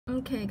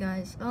Okay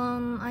guys,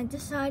 I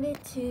decided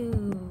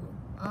to,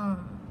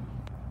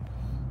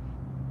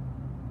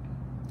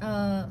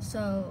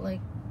 like,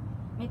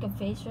 make a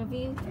face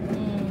review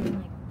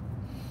in,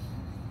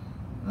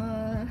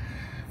 like,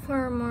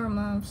 4 more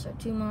months or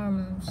 2 more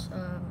months,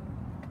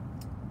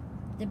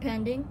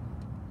 depending,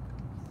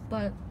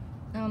 but,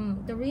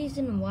 the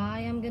reason why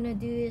I'm gonna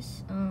do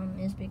this,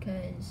 is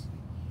because,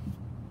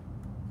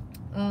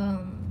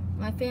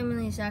 my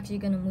family is actually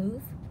gonna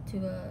move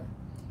to a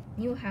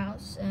new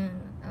house, and,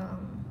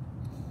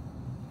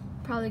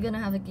 probably gonna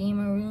have a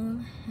gamer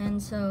room,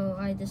 and so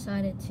I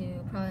decided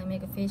to probably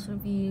make a face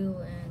review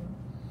and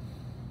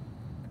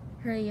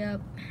hurry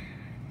up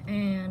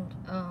and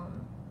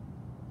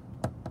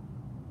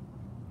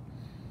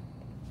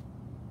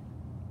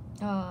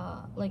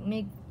like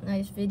make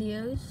nice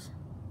videos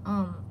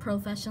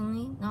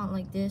professionally, not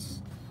like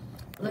this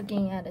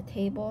looking at a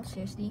table,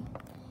 seriously.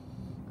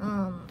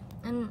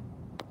 And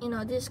you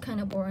know, this kind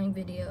of boring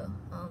video,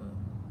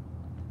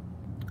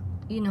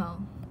 you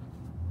know,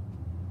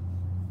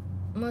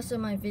 most of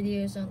my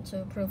videos aren't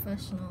so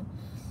professional.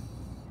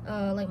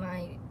 Like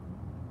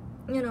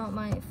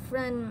my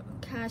friend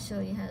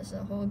casually has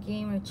a whole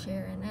gamer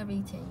chair and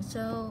everything.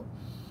 So,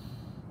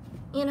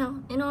 you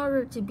know, in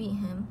order to beat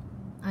him,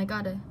 I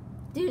gotta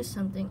do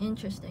something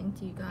interesting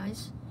to you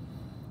guys.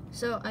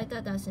 So I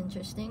thought that's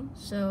interesting.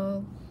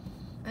 So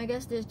I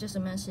guess there's just a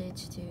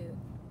message to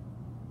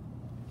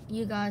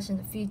you guys in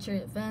the future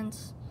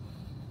events,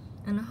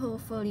 and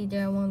hopefully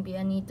there won't be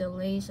any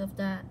delays of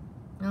that.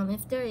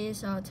 If there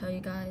is, I'll tell you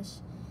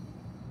guys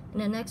in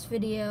the next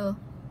video.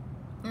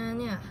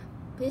 And yeah,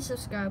 please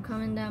subscribe,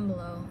 comment down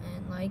below,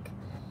 and like.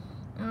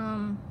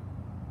 And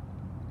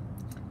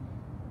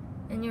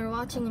you're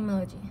watching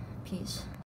Emoji. Peace.